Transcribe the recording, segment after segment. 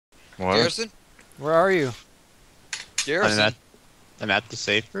What? Garrison? Where are you? Garrison? I'm at the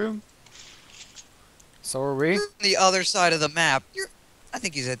safe room. So are we? You're on the other side of the map. I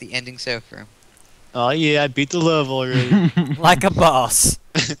think he's at the ending safe room. Oh yeah, I beat the level already. Like a boss.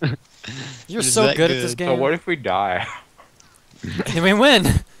 You're Is so that good at this good? game. So what if we die? Then we win.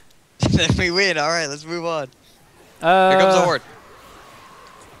 Then we win. Alright, let's move on. Here Here comes the horde.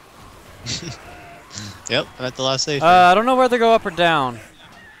 Yep, I'm at the last safe. I don't know whether to go up or down.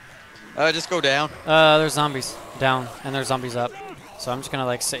 Just go down. There's zombies down, and there's zombies up. So I'm just gonna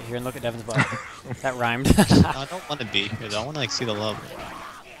like sit here and look at Devin's butt. That rhymed. I don't want to be here. I want to like see the level.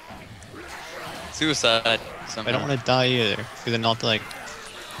 Suicide. I don't want to die either, because then I'll have to like.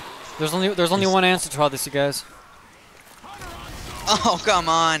 There's only one answer to all this, you guys. Oh, come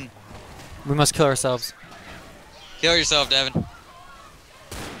on. We must kill ourselves. Kill yourself, Devin.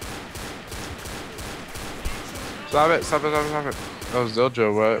 Stop it! Stop it! Stop it! Stop it! Oh,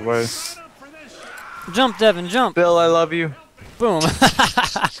 Ziljo, what? Jump, Devin, jump! Bill, I love you. Boom.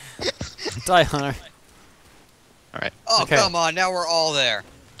 Die, Hunter. Alright. Oh, Okay. come on. Now we're all there.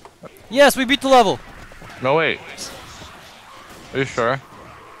 Yes, we beat the level. No, wait. Are you sure?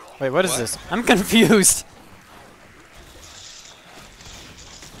 Wait, what is What? this? I'm confused.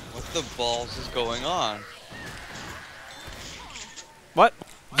 What the balls is going on? What?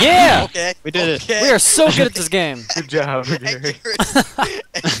 Yeah! Okay. We did it. okay. We are so good at this game. Good job, And Gary.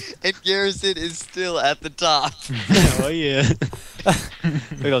 and Garrison is still at the top. Oh yeah. Look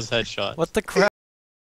at those headshots. What the crap?